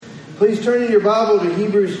Please turn in your Bible to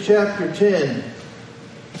Hebrews chapter 10.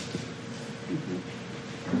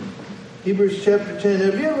 Hebrews chapter 10.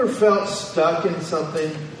 Have you ever felt stuck in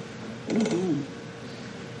something? You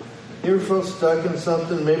ever felt stuck in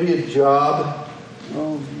something? Maybe a job?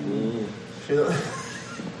 I'm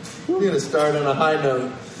going to start on a high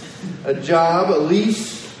note. A job, a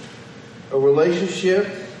lease, a relationship.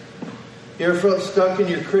 You ever felt stuck in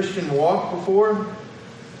your Christian walk before?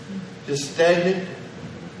 Just stagnant?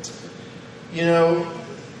 You know,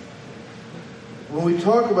 when we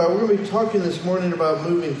talk about, we're going to be talking this morning about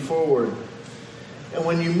moving forward. And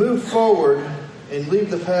when you move forward and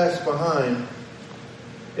leave the past behind,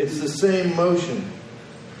 it's the same motion.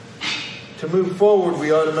 To move forward,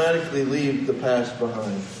 we automatically leave the past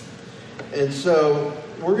behind. And so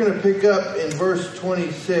we're going to pick up in verse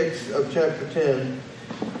 26 of chapter 10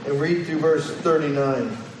 and read through verse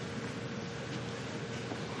 39.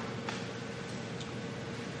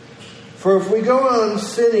 For if we go on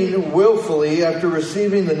sinning willfully after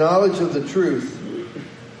receiving the knowledge of the truth,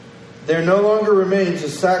 there no longer remains a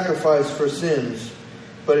sacrifice for sins,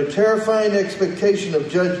 but a terrifying expectation of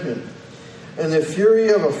judgment and the fury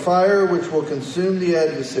of a fire which will consume the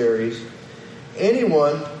adversaries.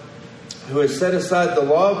 Anyone who has set aside the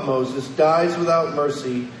law of Moses dies without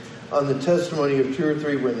mercy on the testimony of 2 or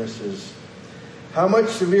 3 witnesses. How much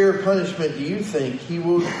severe punishment do you think he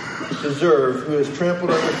will deserve who has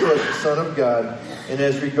trampled underfoot the Son of God and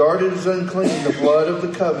has regarded as unclean the blood of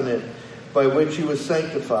the covenant by which he was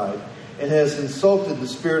sanctified and has insulted the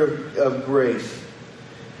Spirit of grace?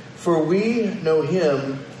 For we know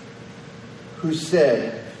him who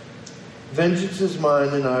said, vengeance is mine,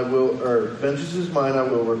 I will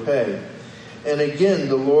repay. And again,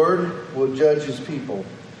 the Lord will judge his people.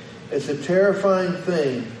 It's a terrifying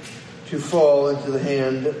thing to fall into the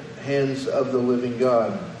hands of the living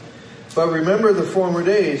God. But remember the former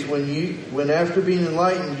days when after being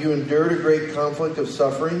enlightened you endured a great conflict of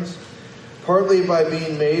sufferings, partly by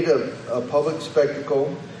being made a public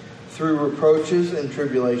spectacle through reproaches and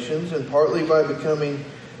tribulations, and partly by becoming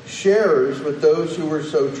sharers with those who were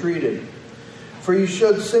so treated. For you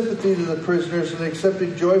showed sympathy to the prisoners and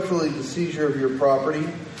accepted joyfully the seizure of your property,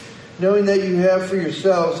 knowing that you have for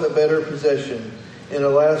yourselves a better possession, and a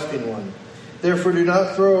lasting one. Therefore do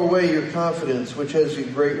not throw away your confidence, which has a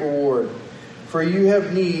great reward. For you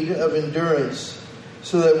have need of endurance,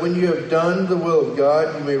 so that when you have done the will of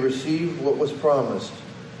God, you may receive what was promised.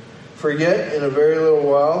 For yet in a very little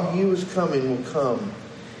while he who is coming will come,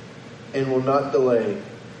 and will not delay.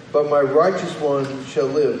 But my righteous one shall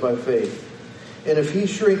live by faith. And if he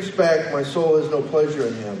shrinks back, my soul has no pleasure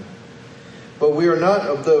in him. But we are not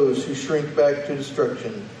of those who shrink back to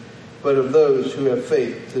destruction, but of those who have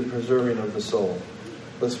faith to the preserving of the soul.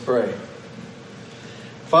 Let's pray.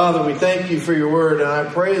 Father, we thank you for your word, and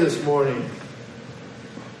I pray this morning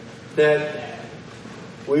that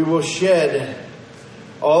we will shed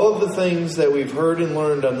all of the things that we've heard and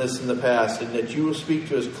learned on this in the past, and that you will speak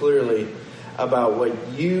to us clearly about what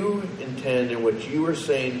you intend and what you are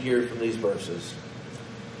saying here from these verses.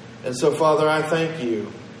 And so, Father, I thank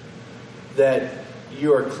you that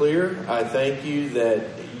you are clear. I thank you that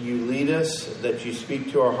you lead us, that you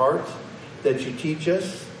speak to our hearts, that you teach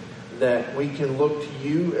us, that we can look to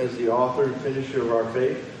you as the author and finisher of our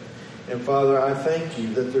faith. And Father, I thank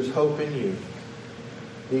you that there's hope in you.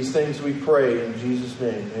 These things we pray in Jesus'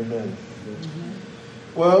 name. Amen.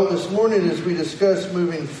 Well, this morning as we discuss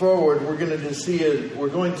moving forward, we're going to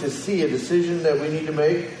see a decision that we need to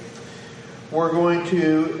make. We're going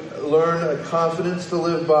to learn a confidence to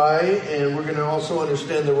live by, and we're going to also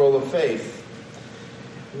understand the role of faith.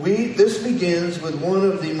 This begins with one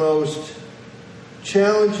of the most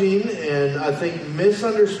challenging and I think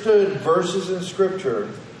misunderstood verses in Scripture.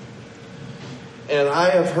 And I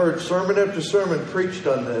have heard sermon after sermon preached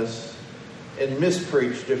on this and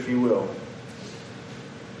mispreached, if you will.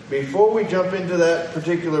 Before we jump into that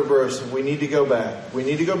particular verse, we need to go back. We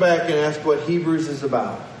need to go back and ask what Hebrews is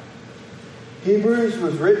about. Hebrews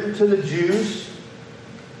was written to the Jews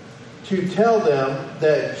to tell them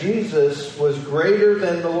that Jesus was greater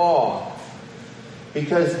than the law.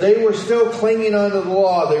 Because they were still clinging on to the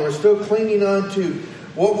law. They were still clinging on to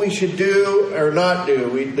what we should do or not do.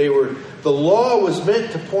 The law was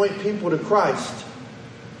meant to point people to Christ.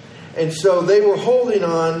 And so they were holding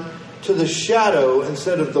on to the shadow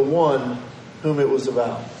instead of the one whom it was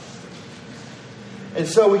about. And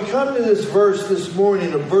so we come to this verse this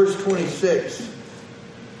morning of verse 26,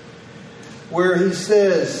 where he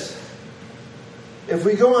says, if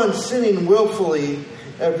we go on sinning willfully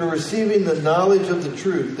after receiving the knowledge of the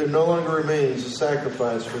truth, there no longer remains a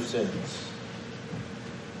sacrifice for sins.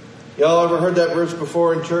 Y'all ever heard that verse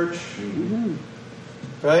before in church? Mm-hmm.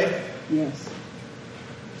 Right? Yes.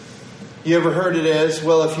 You ever heard it as,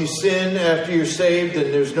 well, if you sin after you're saved,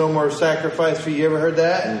 then there's no more sacrifice for you. You ever heard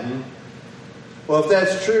that? Mm-hmm. Well, if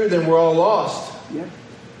that's true, then we're all lost. Yep.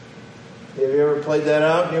 Have you ever played that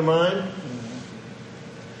out in your mind?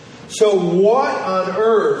 So what on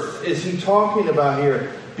earth is he talking about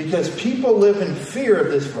here? Because people live in fear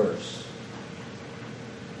of this verse.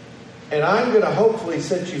 And I'm going to hopefully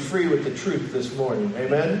set you free with the truth this morning.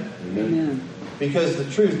 Amen? Amen. Because the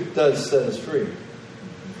truth does set us free.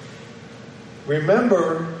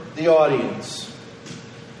 Remember the audience.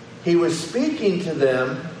 He was speaking to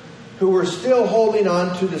them who were still holding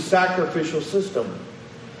on to the sacrificial system.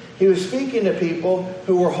 He was speaking to people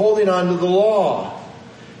who were holding on to the law,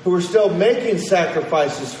 who were still making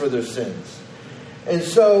sacrifices for their sins. And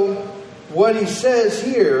so what he says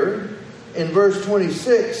here in verse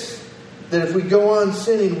 26, that if we go on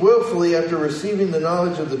sinning willfully after receiving the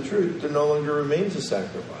knowledge of the truth, there no longer remains a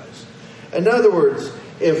sacrifice. In other words,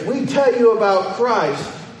 if we tell you about Christ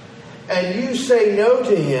and you say no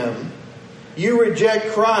to Him, you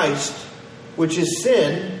reject Christ, which is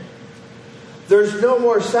sin, there's no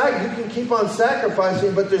more sacrifice. You can keep on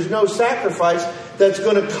sacrificing, but there's no sacrifice that's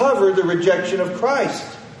going to cover the rejection of Christ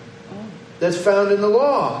that's found in the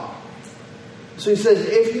law. So he says,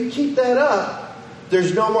 if you keep that up,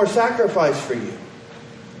 there's no more sacrifice for you.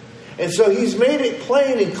 And so he's made it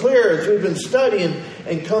plain and clear as we've been studying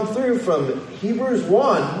and come through from Hebrews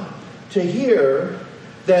 1 to here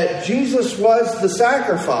that Jesus was the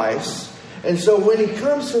sacrifice. And so when he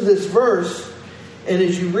comes to this verse, and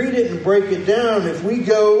as you read it and break it down, if we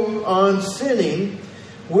go on sinning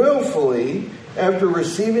willfully after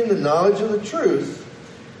receiving the knowledge of the truth,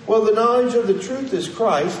 well, the knowledge of the truth is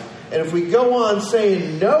Christ. And if we go on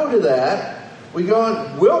saying no to that, we go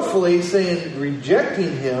on willfully saying,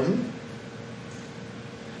 rejecting Him,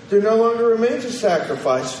 there no longer remains a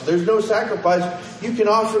sacrifice. There's no sacrifice you can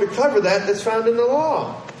offer to cover that that's found in the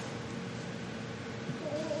law.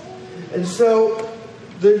 And so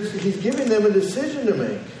he's giving them a decision to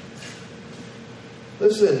make.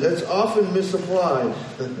 Listen, that's often misapplied.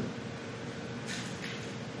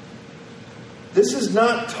 This is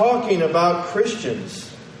not talking about Christians.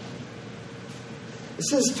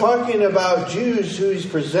 This is talking about Jews who he's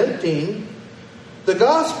presenting the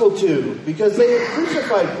gospel to because they have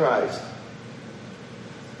crucified Christ.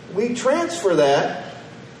 We transfer that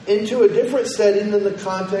into a different setting than the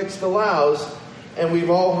context allows, and we've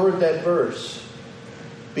all heard that verse.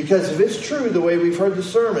 Because if it's true the way we've heard the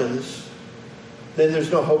sermons, then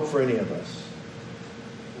there's no hope for any of us.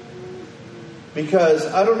 Because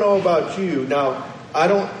I don't know about you. Now,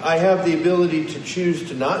 I have the ability to choose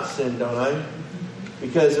to not sin, don't I?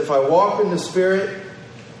 Because if I walk in the Spirit,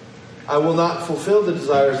 I will not fulfill the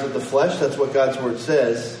desires of the flesh. That's what God's Word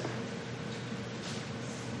says.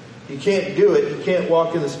 You can't do it. You can't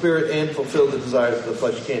walk in the Spirit and fulfill the desires of the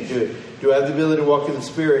flesh. You can't do it. Do I have the ability to walk in the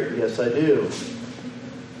Spirit? Yes, I do.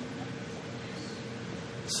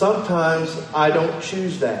 Sometimes I don't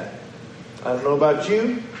choose that. I don't know about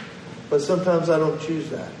you, but sometimes I don't choose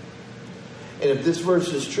that. And if this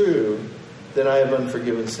verse is true, then I have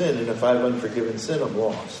unforgiven sin. And if I have unforgiven sin, I'm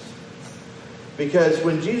lost. Because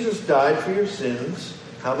when Jesus died for your sins,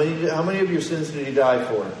 how many of your sins did He die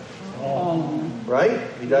for? All. Right?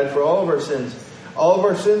 He died for all of our sins. All of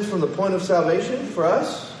our sins from the point of salvation for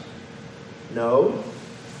us? No.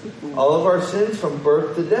 All of our sins from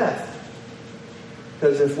birth to death.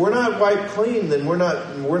 Because if we're not wiped clean, then we're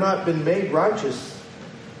not been made righteous.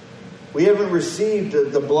 We haven't received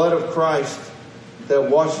the blood of Christ that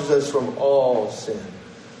washes us from all sin.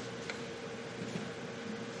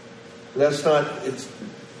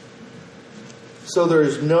 So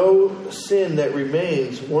there's no sin that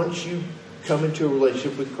remains once you come into a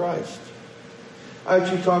relationship with Christ. I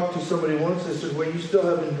actually talked to somebody once that said, well, you still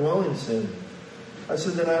have indwelling sin. I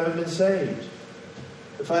said, then I haven't been saved.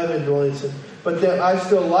 If I have indwelling sin. But then I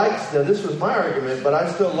still like sin. This was my argument, but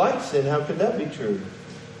I still like sin. How could that be true?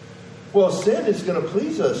 Well, sin is going to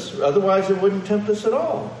please us. Otherwise, it wouldn't tempt us at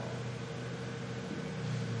all.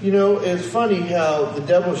 You know, it's funny how the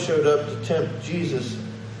devil showed up to tempt Jesus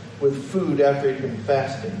with food after he'd been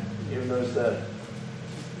fasting. You ever notice that?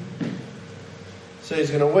 So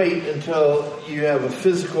he's going to wait until you have a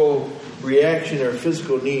physical reaction or a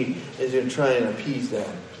physical need, and he's going to try and appease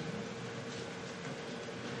that.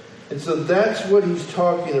 And so that's what he's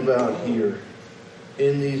talking about here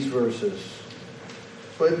in these verses.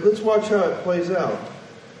 But let's watch how it plays out.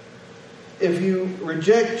 If you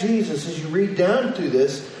reject Jesus, as you read down through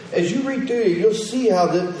this, as you read through it, you'll see how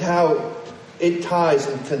it ties,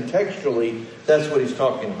 and contextually, that's what he's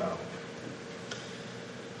talking about.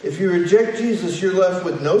 If you reject Jesus, you're left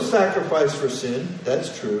with no sacrifice for sin.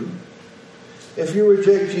 That's true. If you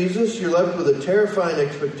reject Jesus, you're left with a terrifying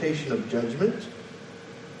expectation of judgment.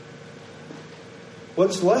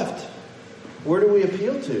 What's left? Where do we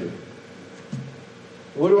appeal to?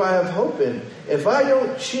 What do I have hope in? If I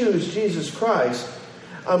don't choose Jesus Christ,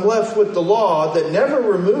 I'm left with the law that never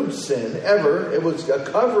removed sin, ever. It was a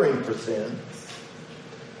covering for sin.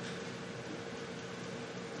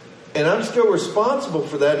 And I'm still responsible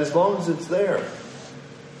for that as long as it's there.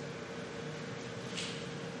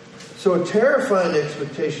 So a terrifying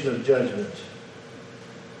expectation of judgment.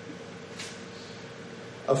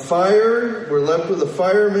 A fire, we're left with a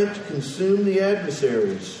fire meant to consume the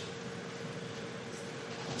adversaries.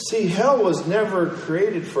 See, hell was never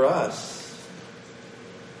created for us.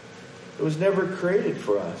 It was never created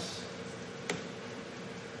for us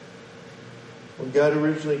when God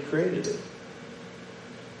originally created it.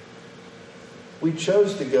 We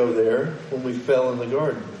chose to go there when we fell in the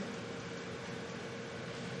garden.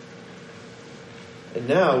 And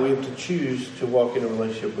now we have to choose to walk in a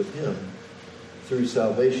relationship with Him through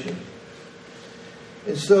salvation.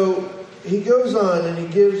 And so he goes on and he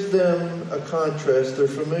gives them a contrast they're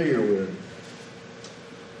familiar with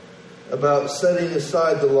about setting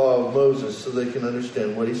aside the law of Moses so they can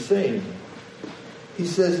understand what he's saying. He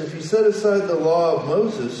says, if you set aside the law of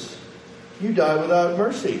Moses, you die without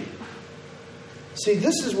mercy. See,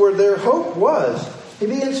 this is where their hope was. He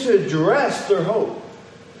begins to address their hope.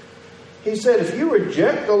 He said, if you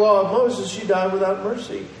reject the law of Moses, you die without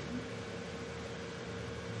mercy.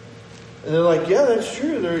 And they're like, yeah, that's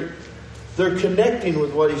true. They're connecting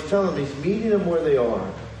with what he's telling them. He's meeting them where they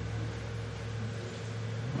are.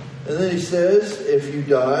 And then he says, if you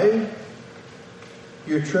die,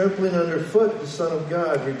 you're trampling underfoot the Son of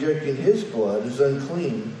God, rejecting His blood as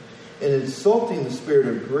unclean and insulting the Spirit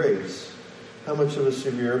of grace. How much of a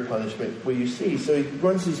severe punishment will you see? So he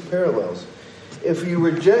runs these parallels. If you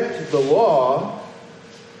reject the law,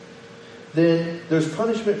 then there's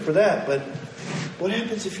punishment for that. But what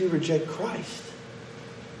happens if you reject Christ?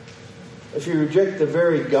 If you reject the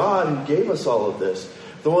very God who gave us all of this,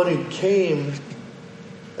 the one who came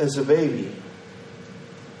as a baby,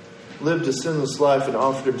 lived a sinless life and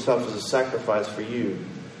offered Himself as a sacrifice for you,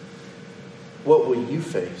 what will you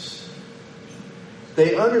face?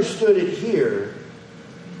 They understood it here.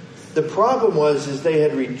 The problem was they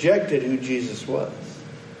had rejected who Jesus was.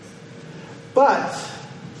 But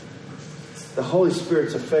the Holy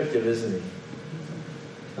Spirit's effective, isn't He?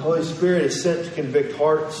 The Holy Spirit is sent to convict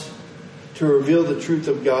hearts, to reveal the truth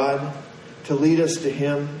of God, to lead us to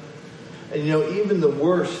Him. And even the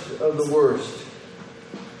worst of the worst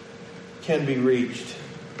can be reached.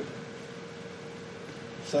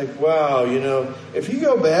 It's like, wow, if you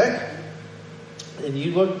go back and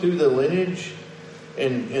you look through the lineage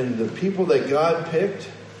and the people that God picked,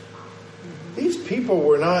 these people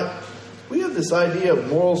were not... We have this idea of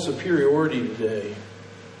moral superiority today.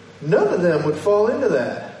 None of them would fall into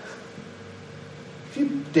that.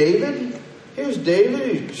 Here's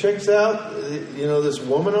David, he checks out, this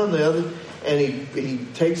woman on the other, and he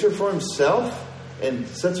takes her for himself and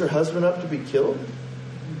sets her husband up to be killed.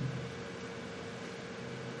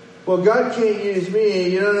 Well, God can't use me.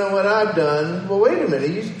 You don't know what I've done. Well, wait a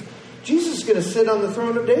minute. Jesus is going to sit on the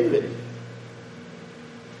throne of David.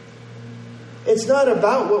 It's not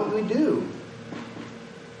about what we do.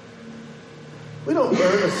 We don't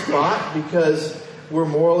earn a spot because we're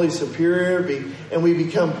morally superior and we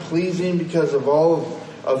become pleasing because of all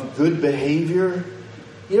of good behavior.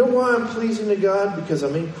 You know why I'm pleasing to God? Because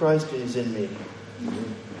I'm in Christ and He's in me.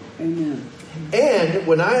 Amen. And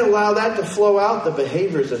when I allow that to flow out, the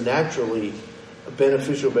behavior is a naturally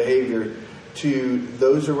beneficial behavior to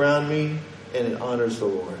those around me, and it honors the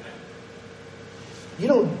Lord. You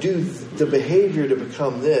don't do the behavior to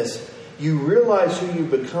become this. You realize who you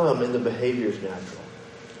become, and the behavior is natural.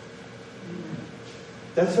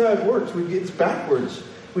 That's how it works. It's backwards.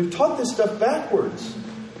 We've taught this stuff backwards.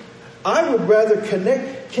 I would rather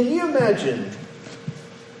connect. Can you imagine?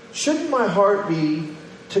 Shouldn't my heart be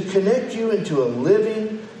to connect you into a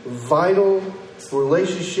living, vital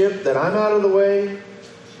relationship that I'm out of the way,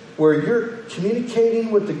 where you're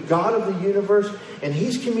communicating with the God of the universe and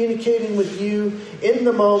He's communicating with you in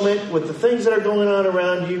the moment with the things that are going on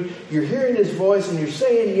around you. You're hearing His voice and you're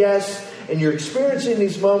saying yes, and you're experiencing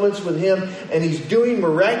these moments with Him, and He's doing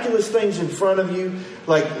miraculous things in front of you,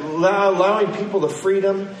 like allowing people the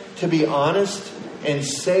freedom to be honest and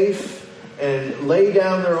safe and lay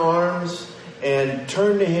down their arms and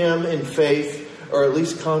turn to Him in faith, or at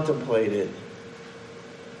least contemplate it.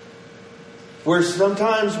 Where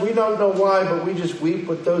sometimes we don't know why, but we just weep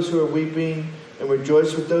with those who are weeping, and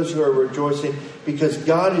rejoice with those who are rejoicing because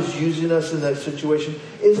God is using us in that situation.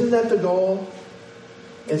 Isn't that the goal?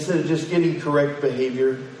 Instead of just getting correct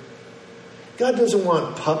behavior. God doesn't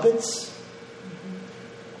want puppets.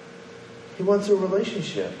 He wants a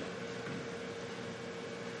relationship.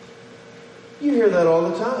 You hear that all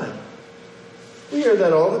the time. We hear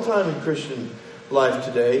that all the time in Christian life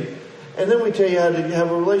today. And then we tell you how to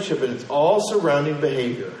have a relationship, and it's all surrounding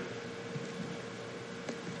behavior.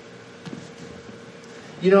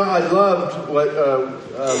 You know, I loved what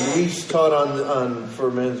Luis taught on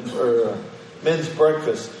for men's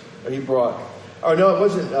breakfast. Or he brought. Or no, it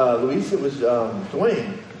wasn't Luis. It was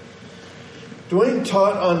Dwayne. Dwayne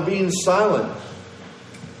taught on being silent.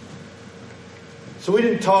 So we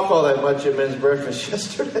didn't talk all that much at men's breakfast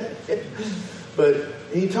yesterday. But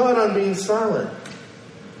he taught on being silent.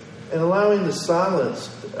 And allowing the silence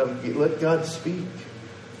of let God speak.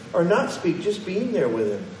 Or not speak, just being there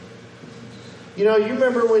with Him. You know, you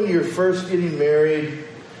remember when you're first getting married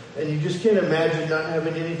and you just can't imagine not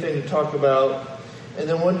having anything to talk about. And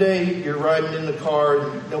then one day you're riding in the car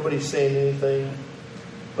and nobody's saying anything,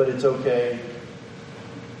 but it's okay.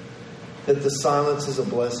 That the silence is a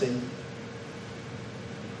blessing.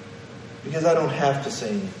 Because I don't have to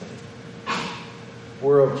say anything.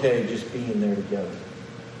 We're okay just being there together.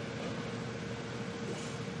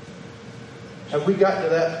 Have we gotten to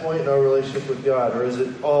that point in our relationship with God? Or is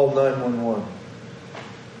it all 911?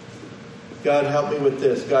 God, help me with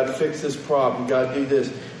this. God, fix this problem. God, do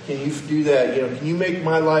this. Can you do that? You know, can you make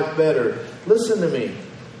my life better? Listen to me.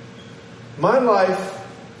 My life,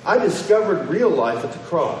 I discovered real life at the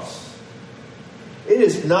cross. It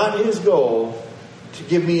is not His goal to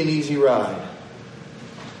give me an easy ride.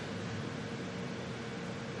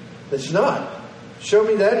 It's not. Show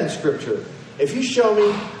me that in Scripture. If you show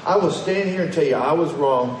me, I will stand here and tell you I was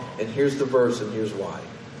wrong, and here's the verse, and here's why.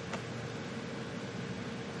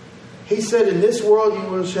 He said, in this world you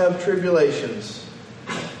will have tribulations,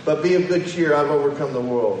 but be of good cheer, I've overcome the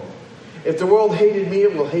world. If the world hated me,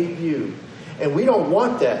 it will hate you. And we don't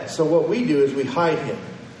want that, so what we do is we hide Him.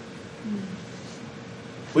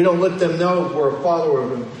 We don't let them know we're a follower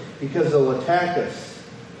of Him because they'll attack us.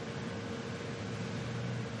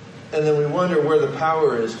 And then we wonder where the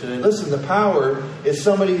power is today. Listen, the power is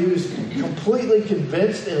somebody who's completely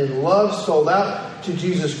convinced and in love, sold out to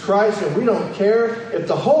Jesus Christ. And we don't care if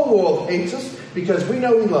the whole world hates us because we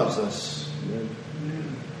know He loves us.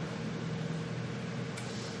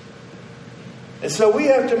 And so we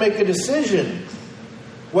have to make a decision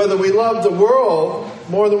whether we love the world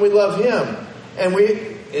more than we love Him. And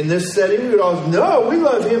we, in this setting, we would always, no, we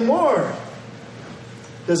love Him more.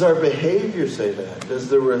 Does our behavior say that?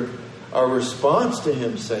 Does our response to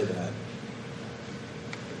Him say that?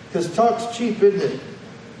 Because talk's cheap, isn't it?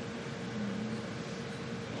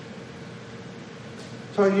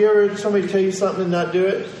 Talk, you ever somebody tell you something and not do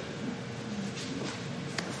it?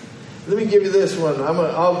 Let me give you this one. I'm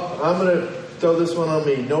gonna throw this one on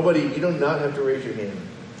me. Nobody, you do not have to raise your hand.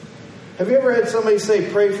 Have you ever had somebody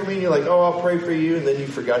say, pray for me, and you're like, oh, I'll pray for you, and then you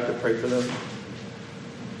forgot to pray for them?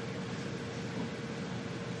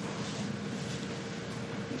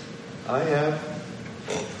 I have.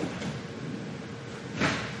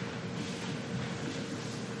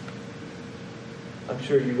 I'm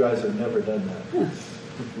sure you guys have never done that.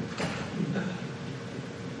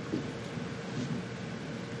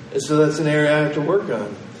 And so that's an area I have to work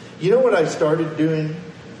on. You know what I started doing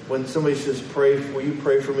when somebody says, pray, will you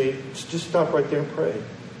pray for me? Just stop right there and pray.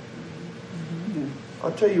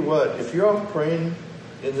 I'll tell you what, if you're off praying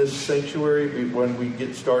in this sanctuary when we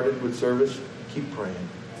get started with service, keep praying.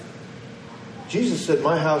 Jesus said,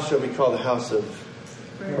 my house shall be called a house of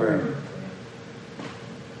prayer.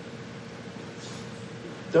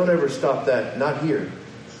 Don't ever stop that. Not here.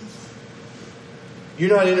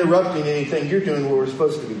 You're not interrupting anything. You're doing what we're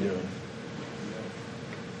supposed to be doing.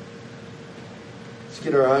 Let's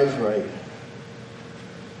get our eyes right.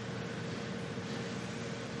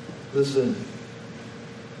 Listen.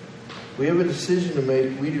 We have a decision to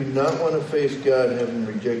make. We do not want to face God having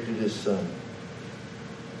rejected His Son.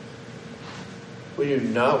 We do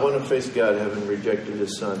not want to face God having rejected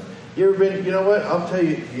His Son. You ever been, you know what? I'll tell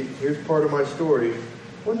you, here's part of my story.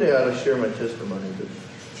 One day I ought to share my testimony. But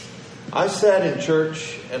I sat in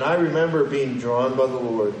church and I remember being drawn by the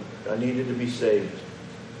Lord. I needed to be saved.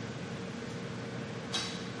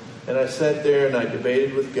 And I sat there and I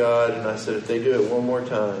debated with God and I said, if they do it one more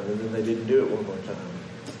time, and then they didn't do it one more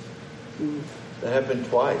time. That happened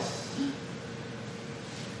twice.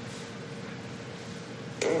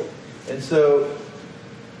 And so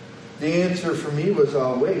the answer for me was,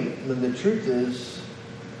 I'll wait. And then the truth is,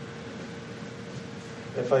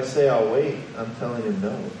 If I say I'll wait, I'm telling him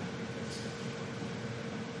no.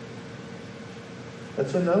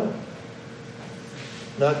 That's a no.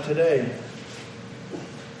 Not today.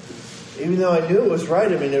 Even though I knew it was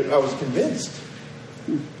right, I was convinced.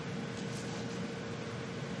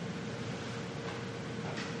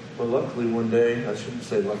 But luckily one day, I shouldn't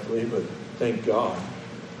say luckily, but thank God,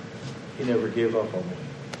 he never gave up on me.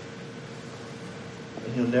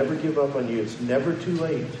 And he'll never give up on you. It's never too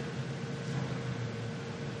late.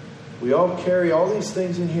 We all carry all these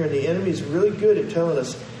things in here, and the enemy is really good at telling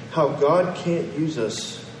us how God can't use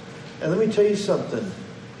us. And let me tell you something.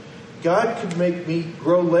 God could make me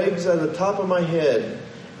grow legs out of the top of my head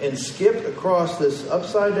and skip across this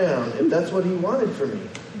upside down if that's what he wanted for me.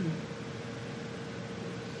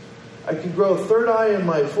 I could grow a third eye in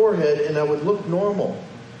my forehead and I would look normal.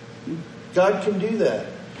 God can do that.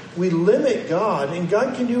 We limit God, and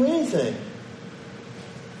God can do anything.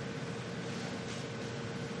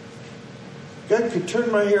 God could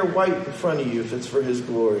turn my hair white in front of you if it's for his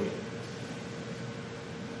glory.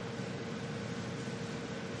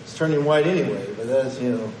 It's turning white anyway, but that's,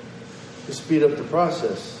 to speed up the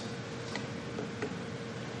process.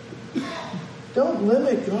 Don't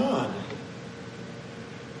limit God.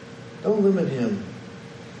 Don't limit him.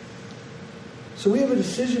 So we have a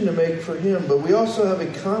decision to make for him, but we also have a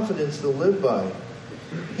confidence to live by.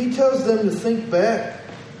 He tells them to think back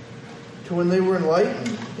to when they were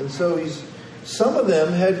enlightened. And so some of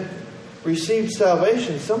them had received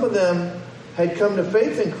salvation. Some of them had come to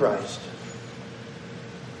faith in Christ.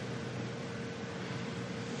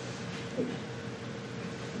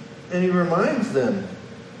 And he reminds them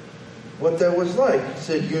what that was like. He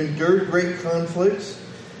said, you endured great conflicts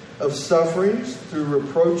of sufferings through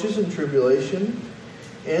reproaches and tribulation,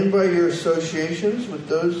 and by your associations with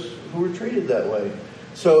those who were treated that way.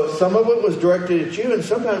 So some of it was directed at you, and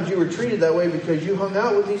sometimes you were treated that way because you hung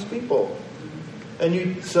out with these people.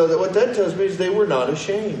 And so that what that tells me is they were not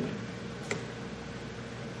ashamed.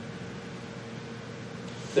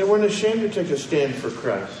 They weren't ashamed to take a stand for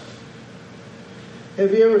Christ.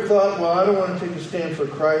 Have you ever thought, well, I don't want to take a stand for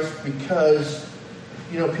Christ because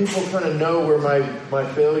people kind of know where my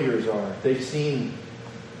failures are. They've seen.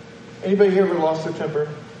 Anybody here ever lost their temper?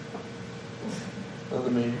 Other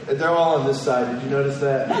than me. They're all on this side. Did you notice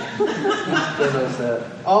that? Don't notice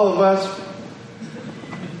that. All of us.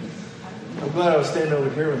 I'm glad I was standing over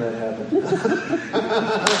here when that happened.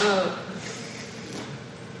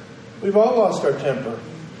 We've all lost our temper.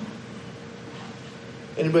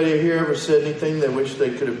 Anybody here ever said anything they wish they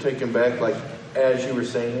could have taken back, like as you were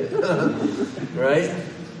saying it? Right?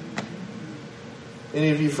 Any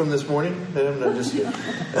of you from this morning? No, just kidding.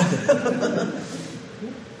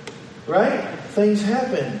 Right? Things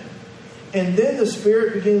happen. And then the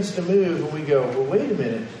Spirit begins to move and we go, well, wait a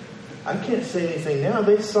minute. I can't say anything now.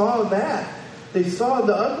 They saw that. They saw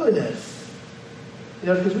the ugliness.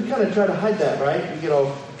 Because we kind of try to hide that, right? We get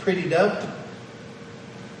all prettied up.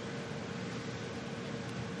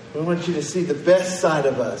 We want you to see the best side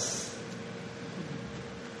of us.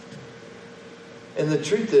 And the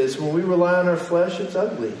truth is, when we rely on our flesh, it's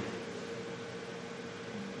ugly.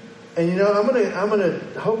 And I'm gonna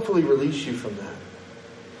hopefully release you from that.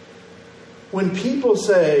 When people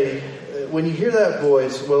say, when you hear that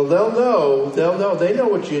voice, well, they'll know, they know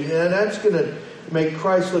what you, and that's going to make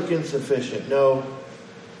Christ look insufficient. No,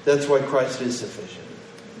 that's why Christ is sufficient.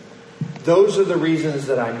 Those are the reasons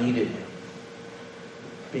that I needed him.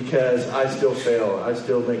 Because I still fail. I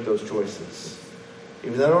still make those choices.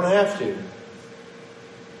 Even though I don't have to.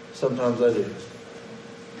 Sometimes I do.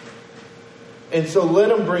 And so let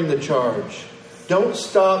them bring the charge. Don't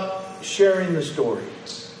stop sharing the story.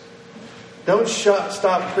 Don't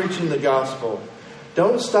stop preaching the gospel.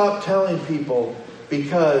 Don't stop telling people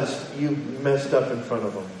because you messed up in front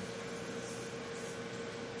of them.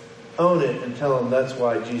 Own it and tell them that's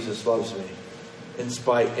why Jesus loves me.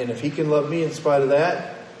 And if he can love me in spite of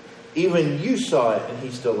that, even you saw it and he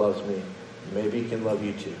still loves me. Maybe he can love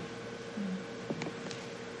you too.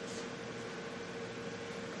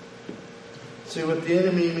 See, what the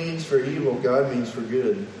enemy means for evil, God means for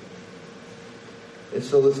good. And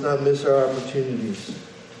so let's not miss our opportunities.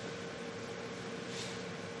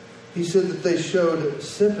 He said that they showed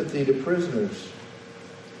sympathy to prisoners.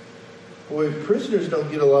 Boy, prisoners don't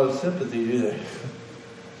get a lot of sympathy, do they?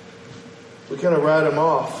 We kind of write them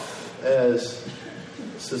off as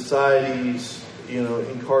society's,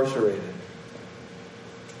 incarcerated.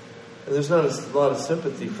 And there's not a lot of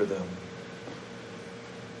sympathy for them.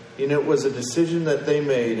 It was a decision that they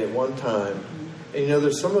made at one time. And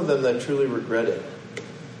there's some of them that truly regret it.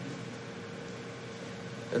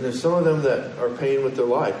 And there's some of them that are paying with their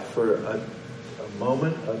life for a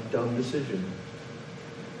moment of dumb decision.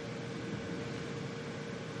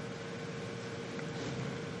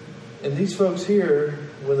 And these folks here,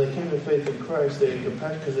 when they came to faith in Christ, they had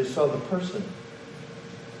compassion because they saw the person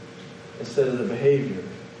instead of the behavior.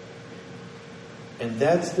 And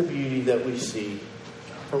that's the beauty that we see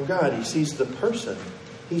from God. He sees the person.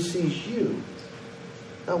 He sees you.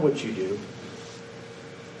 Not what you do.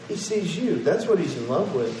 He sees you. That's what He's in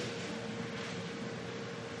love with.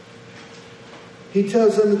 He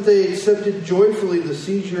tells them that they accepted joyfully the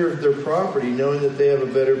seizure of their property, knowing that they have a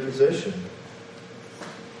better possession.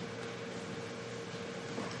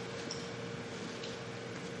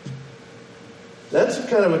 That's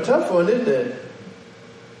kind of a tough one, isn't it?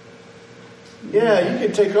 Yeah, you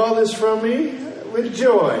can take all this from me with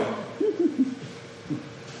joy.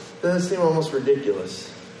 Doesn't seem almost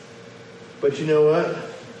ridiculous. But you know what?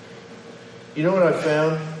 You know what I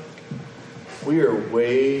found? We are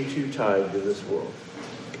way too tied to this world.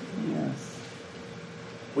 Yes.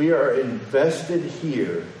 We are invested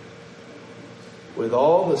here with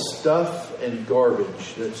all the stuff and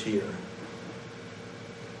garbage that's here.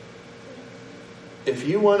 If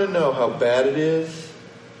you want to know how bad it is,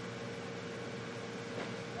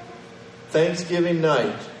 Thanksgiving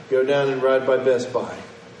night, go down and ride by Best Buy.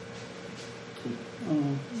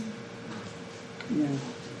 Oh. Yeah.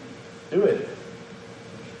 Do it.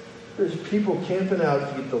 There's people camping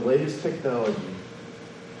out to get the latest technology.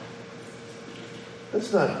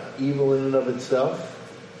 That's not evil in and of itself.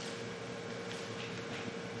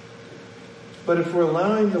 But if we're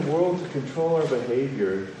allowing the world to control our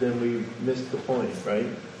behavior, then we've missed the point, right?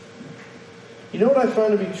 You know what I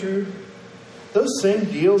find to be true? Those same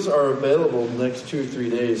deals are available the next 2 or 3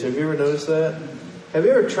 days. Have you ever noticed that? Have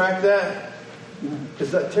you ever tracked that?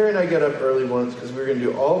 Because Terry and I got up early once because we were going to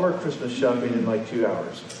do all of our Christmas shopping in like 2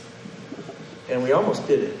 hours. And we almost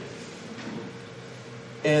did it.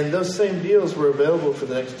 And those same deals were available for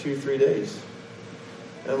the next 2 or 3 days.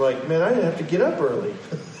 And I'm like, man, I didn't have to get up early.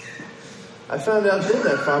 I found out then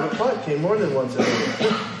that 5 o'clock came more than once a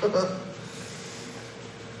day.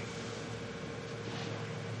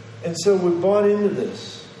 And so we bought into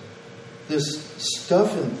this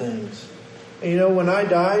stuff and things. And you know, when I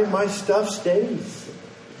die, my stuff stays.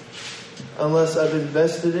 Unless I've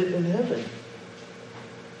invested it in heaven.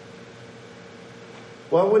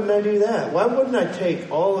 Why wouldn't I do that? Why wouldn't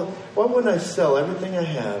I sell everything I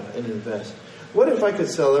have and invest? What if I could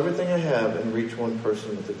sell everything I have and reach one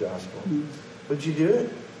person with the gospel? Mm-hmm. Would you do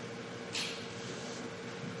it?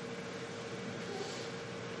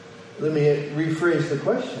 Let me rephrase the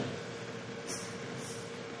question.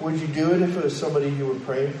 Would you do it if it was somebody you were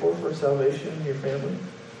praying for salvation in your family?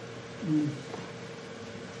 Mm.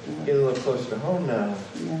 Yeah. Getting a little closer to home now.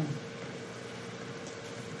 Yeah.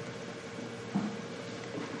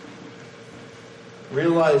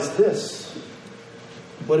 Realize this.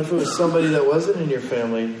 What if it was somebody that wasn't in your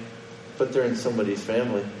family, but they're in somebody's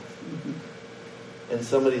family? Mm-hmm. And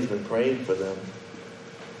somebody's been praying for them.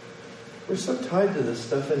 We're so tied to this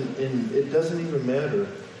stuff, and it doesn't even matter.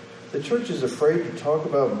 The church is afraid to talk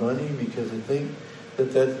about money because they think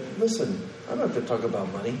that listen, I don't have to talk about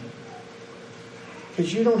money.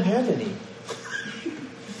 Because you don't have any.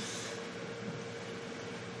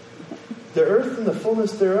 The earth and the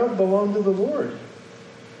fullness thereof belong to the Lord.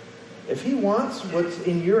 If He wants what's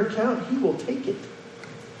in your account, He will take it.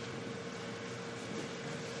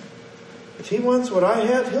 If He wants what I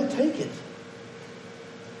have, He'll take it.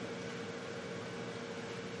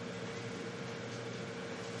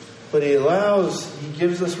 But He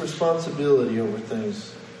gives us responsibility over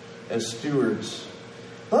things as stewards.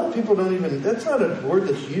 A lot of people don't even, that's not a word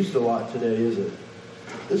that's used a lot today, is it?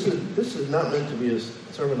 This is not meant to be a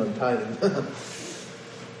sermon on tithing.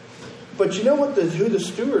 But you know what who the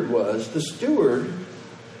steward was? The steward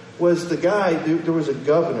was the guy. There was a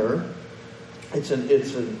governor. It's an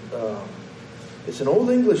old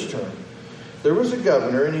English term. There was a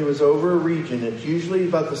governor, and he was over a region. It's usually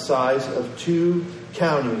about the size of 2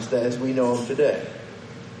 counties, as we know them today.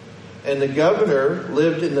 And the governor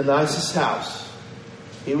lived in the nicest house.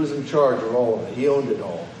 He was in charge of all of it. He owned it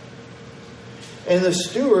all. And the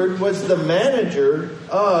steward was the manager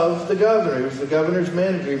of the governor. He was the governor's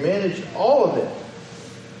manager. He managed all of it.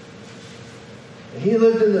 And he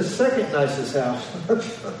lived in the second nicest house.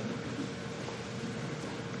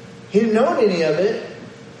 He didn't own any of it,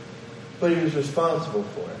 but he was responsible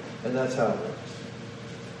for it. And that's how it works.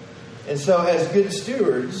 And so as good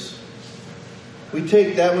stewards, we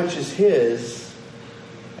take that which is His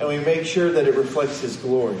and we make sure that it reflects His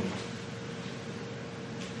glory.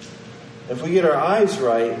 If we get our eyes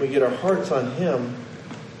right, we get our hearts on Him,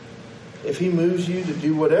 if He moves you to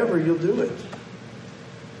do whatever, you'll do it.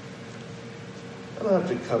 I don't have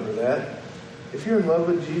to cover that. If you're in love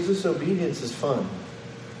with Jesus, obedience is fun.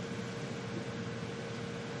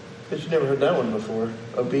 But you've never heard that one before.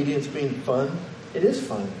 Obedience being fun. It is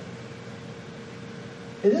fun.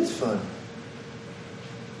 It is fun.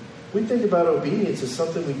 We think about obedience as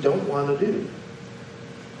something we don't want to do.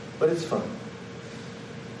 But it's fun.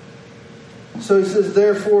 So he says,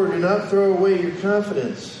 therefore, do not throw away your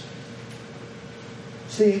confidence.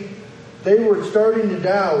 See, they were starting to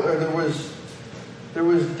doubt, or there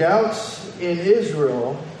was doubts in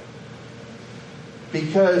Israel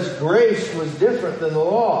because grace was different than the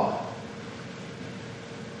law.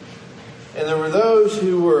 And there were those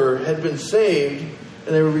who had been saved,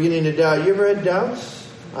 and they were beginning to doubt. You ever had doubts?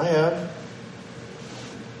 I have.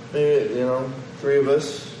 Maybe, 3 of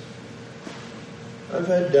us. I've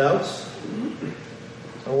had doubts.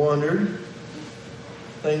 I wondered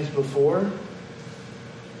things before.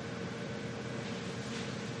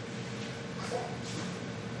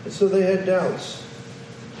 And so they had doubts.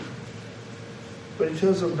 But he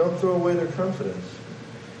tells them, don't throw away their confidence.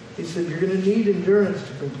 He said, you're going to need endurance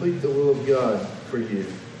to complete the will of God for you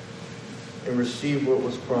and receive what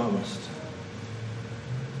was promised.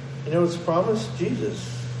 You know what's promised?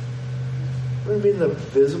 Jesus. We're going to be in the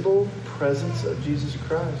visible presence of Jesus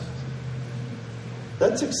Christ.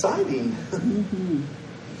 That's exciting. Mm-hmm.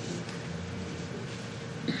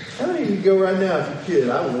 How many of you go right now if you could?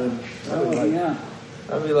 I would. Yeah.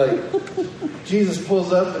 I'd be like, Jesus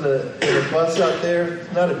pulls up in a bus out there,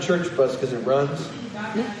 not a church bus because it runs,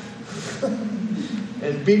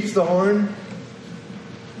 and beeps the horn.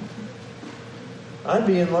 I'd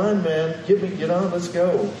be in line, man. Get on, let's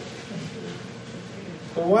go.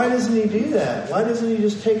 But why doesn't he do that? Why doesn't he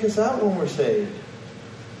just take us out when we're saved?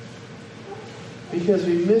 Because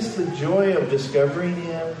we miss the joy of discovering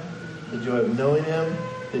him, the joy of knowing him,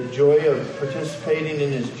 the joy of participating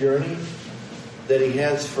in his journey that he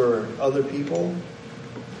has for other people,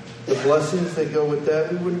 the blessings that go with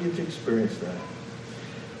that. We wouldn't get to experience that.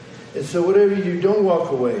 And so whatever you do, don't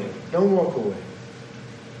walk away. Don't walk away.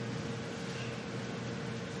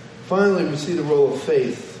 Finally, we see the role of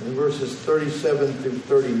faith in verses 37 through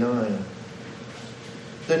 39.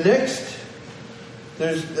 The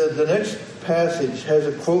next passage has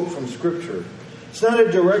a quote from Scripture. It's not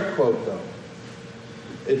a direct quote, though.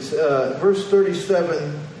 It's verse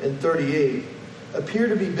 37 and 38 appear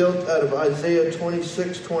to be built out of Isaiah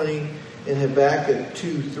 26:20 and Habakkuk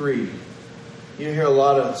 2:3. You hear a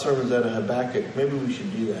lot of sermons out of Habakkuk. Maybe we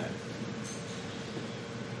should do that.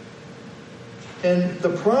 And the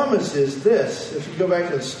promise is this. If you go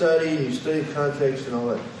back and study, and you study context and all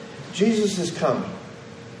that, Jesus is coming.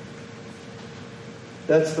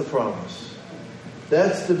 That's the promise.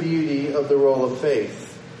 That's the beauty of the role of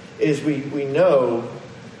faith, is we know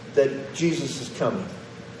that Jesus is coming.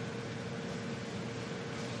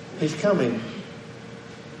 He's coming.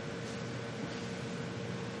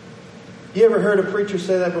 You ever heard a preacher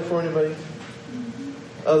say that before, anybody?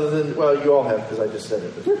 Other than, well, you all have because I just said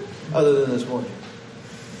it. But other than this morning.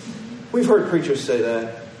 We've heard preachers say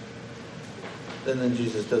that. And then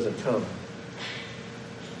Jesus doesn't come.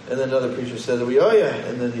 And then other preachers say that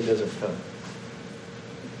and then he doesn't come.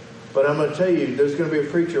 But I'm going to tell you, there's going to be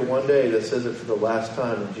a preacher one day that says it for the last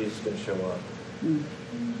time and Jesus is going to show up.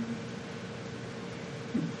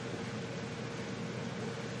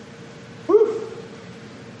 Whew.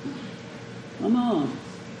 Come on.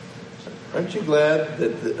 Aren't you glad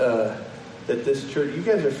that this church, you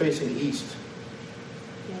guys are facing east?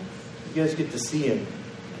 Yes. You guys get to see him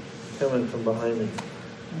coming from behind me.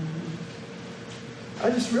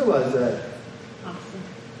 I just realized that. Awesome.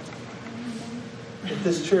 That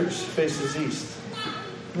this church faces east.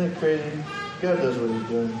 Isn't that crazy? God knows what he's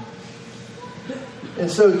doing. And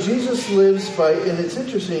so Jesus lives by, and it's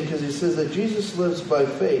interesting because he says that Jesus lives by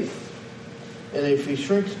faith. And if he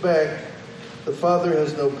shrinks back, the Father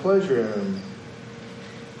has no pleasure in him.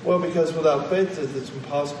 Well, because without faith, it's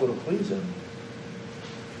impossible to please him.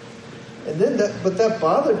 And then that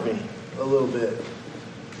bothered me a little bit.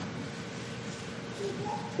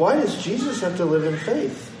 Why does Jesus have to live in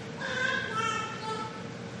faith?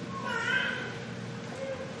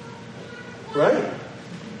 Right?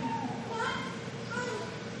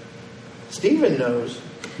 Stephen knows.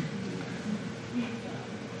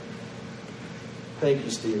 Thank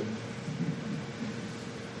you, Stephen.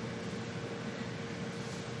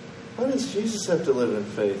 Why does Jesus have to live in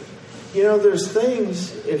faith? You know, there's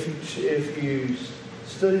things, if you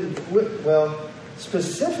study, well,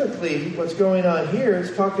 specifically what's going on here,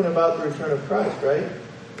 it's talking about the return of Christ, right?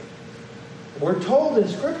 We're told in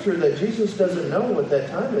Scripture that Jesus doesn't know what that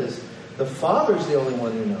time is. The Father's the only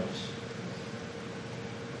one who knows.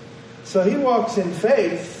 So he walks in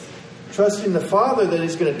faith, trusting the Father that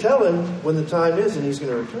He's going to tell him when the time is and He's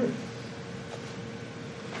going to return.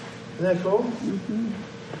 Isn't that cool? Mm-hmm.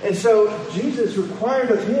 And so Jesus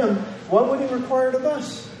required of him, what would He require of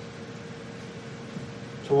us?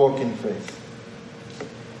 To walk in faith.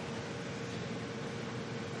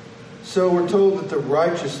 So we're told that the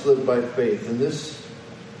righteous live by faith, and this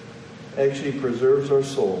actually preserves our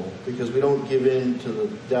soul because we don't give in to the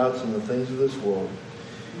doubts and the things of this world.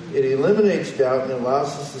 It eliminates doubt and allows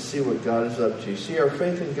us to see what God is up to. See, our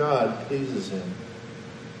faith in God pleases Him.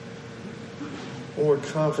 And we're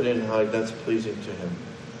confident in how that's pleasing to Him.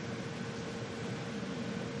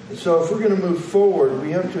 And so if we're going to move forward,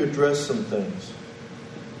 we have to address some things.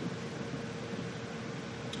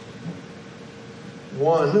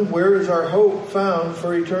 One, where is our hope found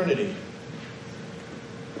for eternity?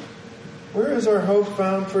 Where is our hope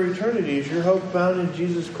found for eternity? Is your hope found in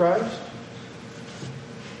Jesus Christ?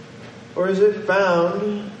 Or is it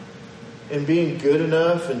found in being good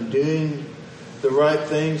enough and doing the right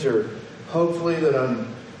things, or hopefully that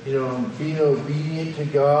I'm being obedient to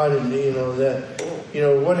God,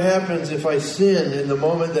 and what happens if I sin in the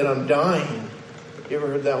moment that I'm dying? You ever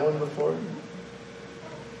heard that one before?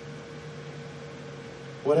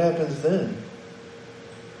 What happens then?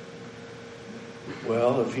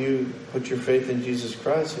 Well, if you put your faith in Jesus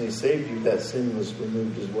Christ and He saved you, that sin was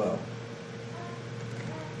removed as well.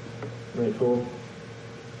 Isn't that cool?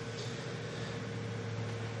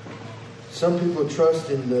 Some people trust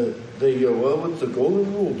in they go, well, what's the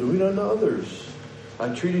golden rule? Do it unto others.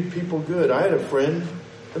 I treated people good. I had a friend.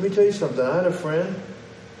 Let me tell you something. I had a friend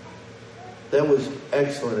that was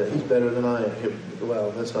excellent. He's better than I am.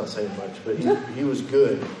 Well, that's not saying much, but he was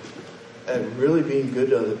good at really being good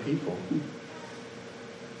to other people.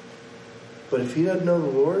 But if he doesn't know the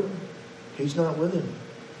Lord, he's not with Him.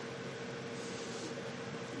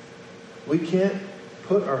 We can't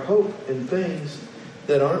put our hope in things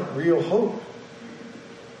that aren't real hope.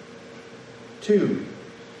 2,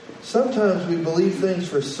 sometimes we believe things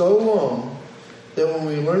for so long that when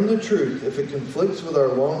we learn the truth, if it conflicts with our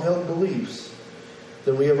long-held beliefs,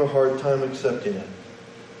 then we have a hard time accepting it.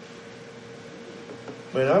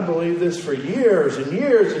 I mean, I believed this for years and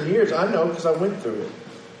years and years. I know because I went through it.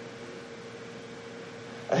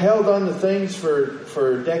 I held on to things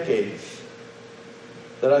for decades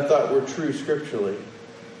that I thought were true scripturally.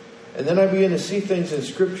 And then I began to see things in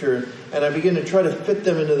Scripture, and I began to try to fit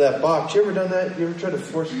them into that box. You ever done that? You ever try to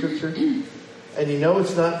force Scripture? And you know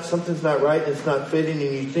it's not, something's not right, and it's not fitting,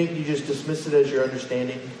 and you think you just dismiss it as your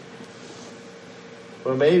understanding?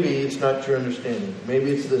 Well, maybe it's not your understanding.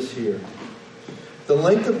 Maybe it's this here. The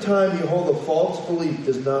length of time you hold a false belief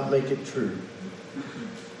does not make it true.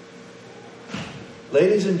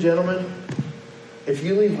 Ladies and gentlemen, if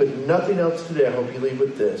you leave with nothing else today, I hope you leave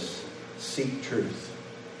with this. Seek truth.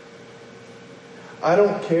 I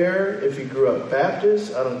don't care if you grew up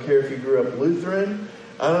Baptist. I don't care if you grew up Lutheran.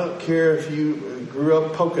 I don't care if you grew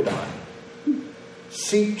up polka dot.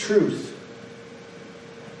 Seek truth.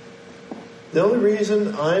 The only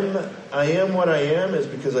reason I am what I am is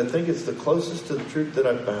because I think it's the closest to the truth that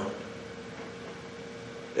I've found.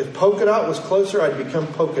 If polka dot was closer, I'd become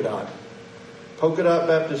polka dot. Polka Dot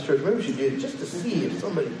Baptist Church. Maybe we should do it just to see if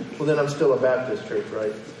somebody... Well, then I'm still a Baptist church,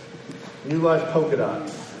 right? New Life Polka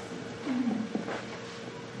Dot.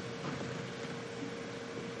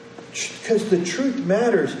 Because the truth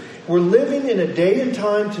matters. We're living in a day and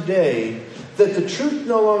time today that the truth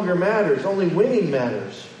no longer matters. Only winning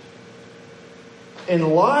matters. And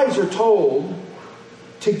lies are told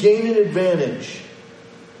to gain an advantage.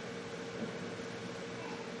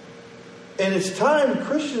 And it's time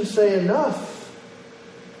Christians say enough.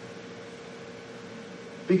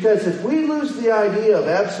 Because if we lose the idea of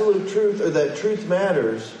absolute truth, or that truth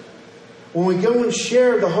matters, when we go and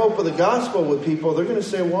share the hope of the gospel with people, they're going to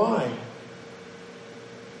say, why?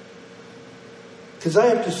 Because I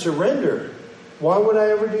have to surrender. Why would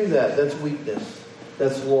I ever do that? That's weakness.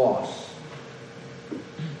 That's loss.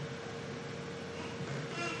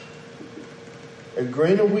 A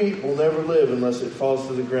grain of wheat will never live unless it falls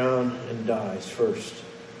to the ground and dies first.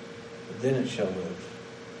 Then it shall live.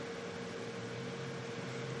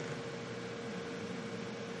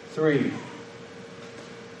 3.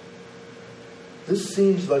 This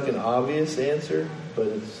seems like an obvious answer, but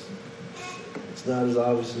it's not as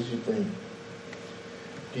obvious as you think.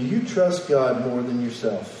 Do you trust God more than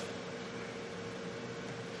yourself?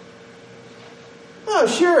 Oh,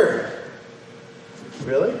 sure.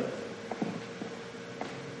 Really?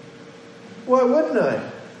 Why wouldn't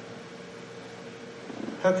I?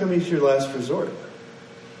 How come He's your last resort?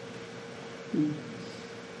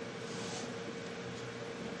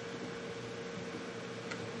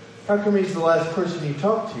 How come he's the last person you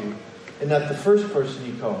talk to and not the first person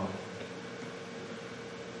you call?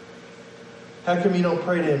 How come you don't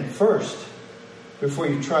pray to him first before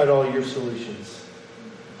you tried all your solutions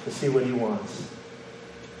to see what he wants?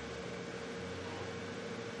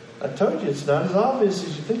 I told you it's not as obvious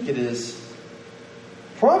as you think it is.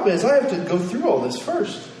 Problem is, I have to go through all this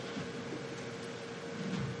first.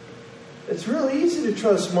 It's really easy to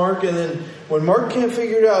trust Mark, and then when Mark can't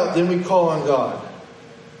figure it out, then we call on God.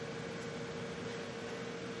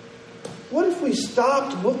 What if we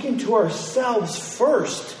stopped looking to ourselves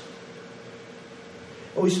first?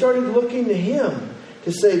 And we started looking to him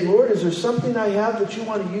to say, Lord, is there something I have that you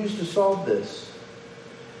want to use to solve this?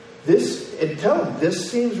 And tell him, this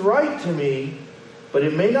seems right to me, but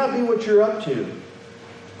it may not be what you're up to.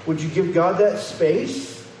 Would you give God that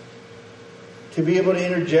space to be able to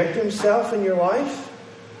interject himself in your life?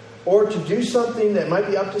 Or to do something that might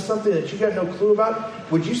be up to something that you got no clue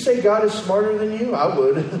about? Would you say God is smarter than you? I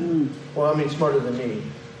would. Well, I mean smarter than me.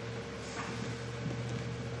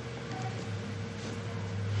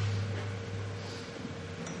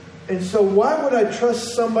 And so why would I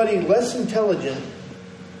trust somebody less intelligent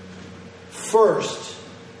first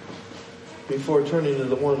before turning to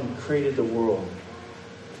the one who created the world?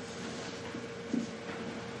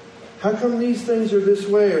 How come these things are this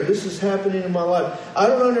way, or this is happening in my life? I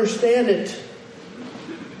don't understand it.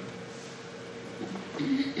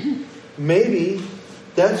 Maybe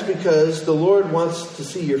that's because the Lord wants to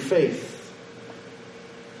see your faith.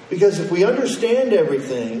 Because if we understand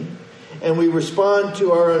everything and we respond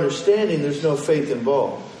to our understanding, there's no faith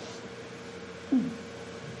involved.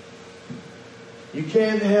 You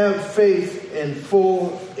can't have faith and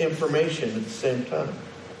full information at the same time.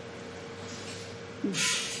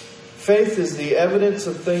 Faith is the evidence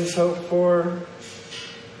of things hoped for.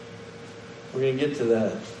 We're going to get to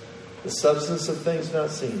that. The substance of things not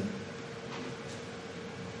seen.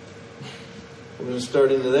 We're going to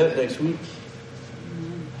start into that next week.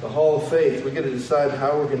 The Hall of Faith. We're going to decide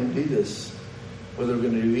how we're going to do this. Whether we're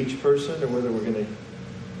going to do each person or whether we're going to...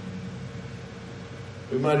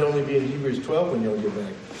 We might only be in Hebrews 12 when y'all get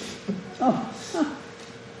back.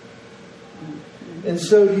 And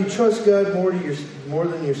so, do you trust God more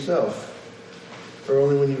than yourself? Or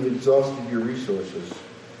only when you've exhausted your resources?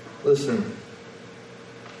 Listen.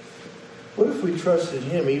 What if we trusted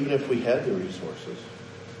him even if we had the resources?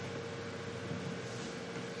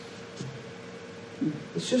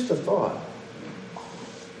 It's just a thought.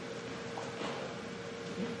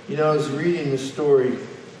 You know, I was reading this story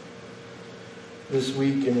this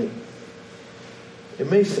week, and it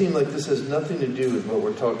may seem like this has nothing to do with what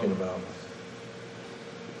we're talking about.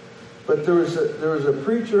 But there was a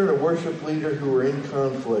preacher and a worship leader who were in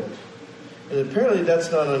conflict. And apparently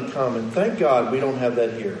that's not uncommon. Thank God we don't have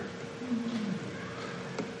that here.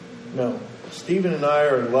 No. Stephen and I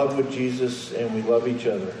are in love with Jesus, and we love each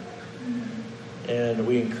other. And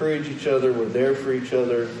we encourage each other. We're there for each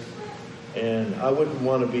other. And I wouldn't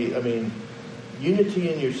want to be...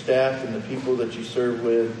 unity in your staff and the people that you serve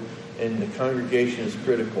with and the congregation is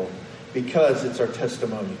critical because it's our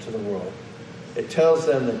testimony to the world. It tells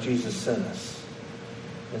them that Jesus sent us.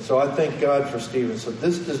 And so I thank God for Stephen. So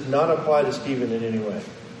this does not apply to Stephen in any way.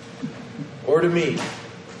 Or to me.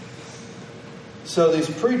 So this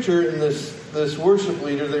preacher and this worship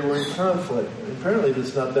leader, they were in conflict. And apparently this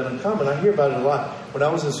is not that uncommon. I hear about it a lot. When I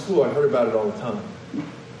was in school, I heard about it all the time.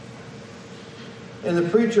 And the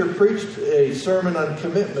preacher preached a sermon on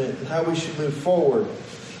commitment and how we should move forward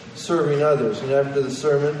serving others. And after the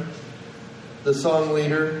sermon, the song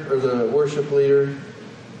leader or the worship leader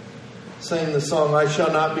sang the song, "I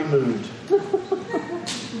Shall Not Be Moved."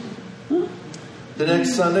 The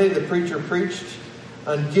next Sunday, the preacher preached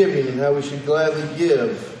on giving and how we should gladly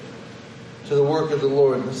give to the work of the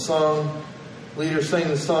Lord. The song leader sang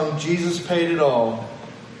the song, "Jesus Paid It All."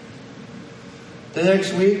 The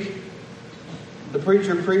next week, the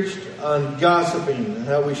preacher preached on gossiping and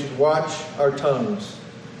how we should watch our tongues.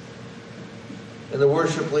 And the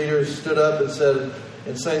worship leader stood up and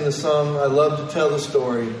sang the song, "I Love to Tell the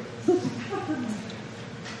Story."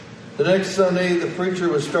 The next Sunday, the preacher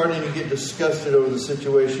was starting to get disgusted over the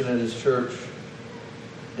situation at his church.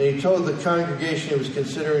 And he told the congregation he was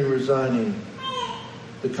considering resigning.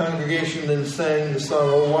 The congregation then sang the song,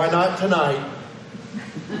 "Oh, Why Not Tonight?"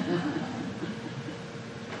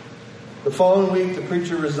 The following week, the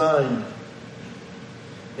preacher resigned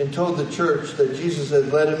and told the church that Jesus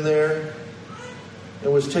had led him there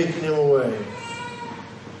and was taking him away.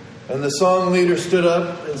 And the song leader stood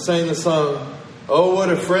up and sang the song, "Oh, what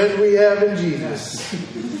a friend we have in Jesus."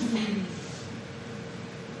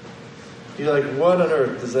 You're like, what on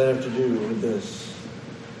earth does that have to do with this?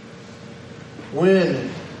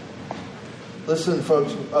 Listen,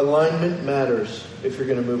 folks, alignment matters if you're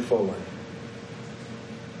going to move forward.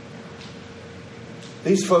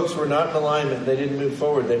 These folks were not in alignment. They didn't move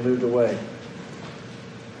forward. They moved away.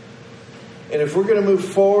 And if we're going to move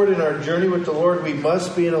forward in our journey with the Lord, we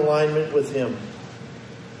must be in alignment with Him.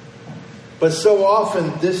 But so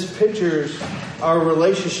often, this pictures our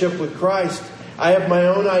relationship with Christ. I have my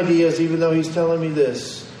own ideas, even though He's telling me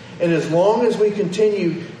this. And as long as we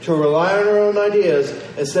continue to rely on our own ideas,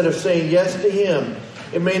 instead of saying yes to Him,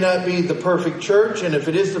 it may not be the perfect church. And if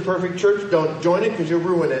it is the perfect church, don't join it because you'll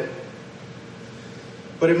ruin it.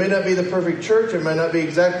 But it may not be the perfect church. It might not be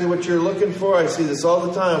exactly what you're looking for. I see this all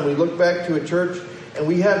the time. We look back to a church and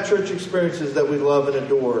we have church experiences that we love and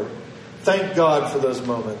adore. Thank God for those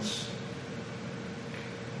moments.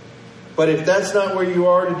 But if that's not where you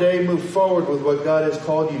are today, move forward with what God has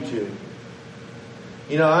called you to.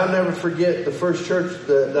 You know, I'll never forget the first church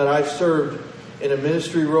that I served in a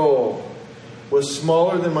ministry role was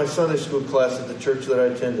smaller than my Sunday school class at the church that I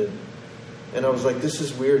attended. And I was like, this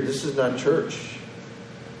is weird. This is not church.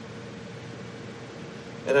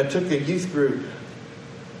 And I took a youth group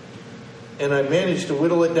and I managed to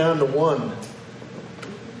whittle it down to one.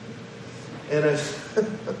 And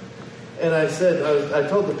I said, I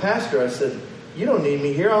told the pastor, I said, you don't need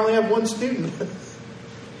me here. I only have one student.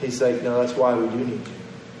 He's like, no, that's why we do need you.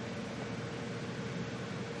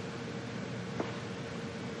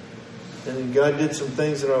 And then God did some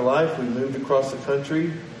things in our life. We moved across the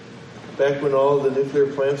country back when all the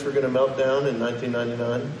nuclear plants were going to melt down in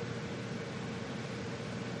 1999.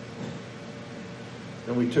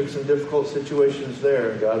 And we took some difficult situations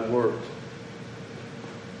there, and God worked.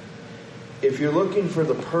 If you're looking for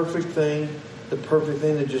the perfect thing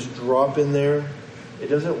to just drop in there, it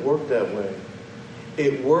doesn't work that way.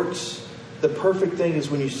 It works. The perfect thing is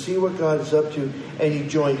when you see what God is up to and you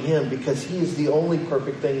join Him, because He is the only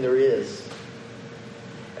perfect thing there is.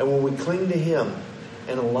 And when we cling to Him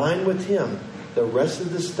and align with Him, the rest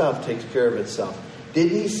of the stuff takes care of itself.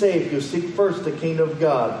 Didn't He say, if you seek first the kingdom of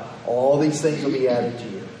God, all these things will be added to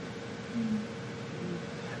you?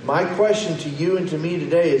 My question to you and to me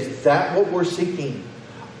today is that what we're seeking?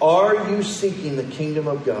 Are you seeking the kingdom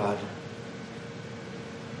of God?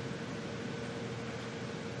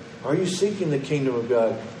 Are you seeking the kingdom of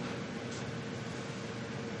God?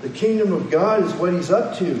 The kingdom of God is what He's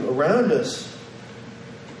up to around us.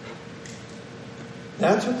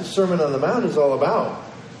 That's what the Sermon on the Mount is all about.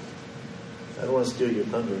 I don't want to steal your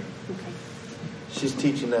thunder. Okay. She's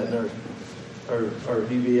teaching that in our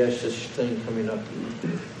VBS thing coming up.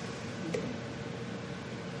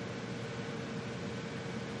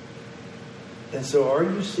 And so are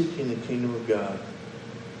you seeking the kingdom of God?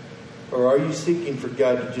 Or are you seeking for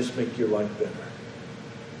God to just make your life better?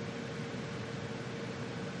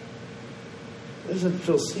 It doesn't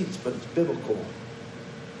fill seats, but it's biblical.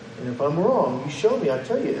 And if I'm wrong, you show me. I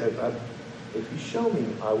tell you, if you show me,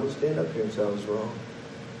 I will stand up here and say I was wrong.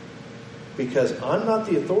 Because I'm not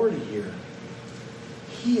the authority here.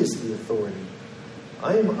 He is the authority.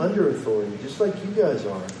 I am under authority, just like you guys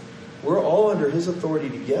are. We're all under His authority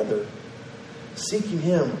together, seeking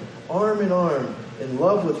Him arm in arm, in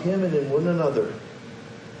love with Him and in one another.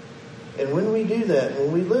 And when we do that,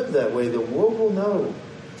 when we live that way, the world will know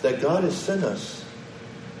that God has sent us.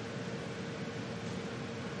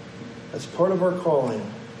 That's part of our calling.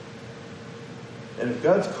 And if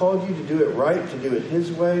God's called you to do it right, to do it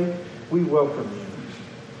His way, we welcome you.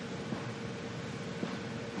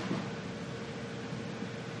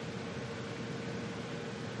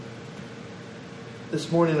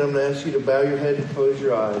 This morning I'm going to ask you to bow your head and close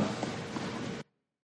your eyes.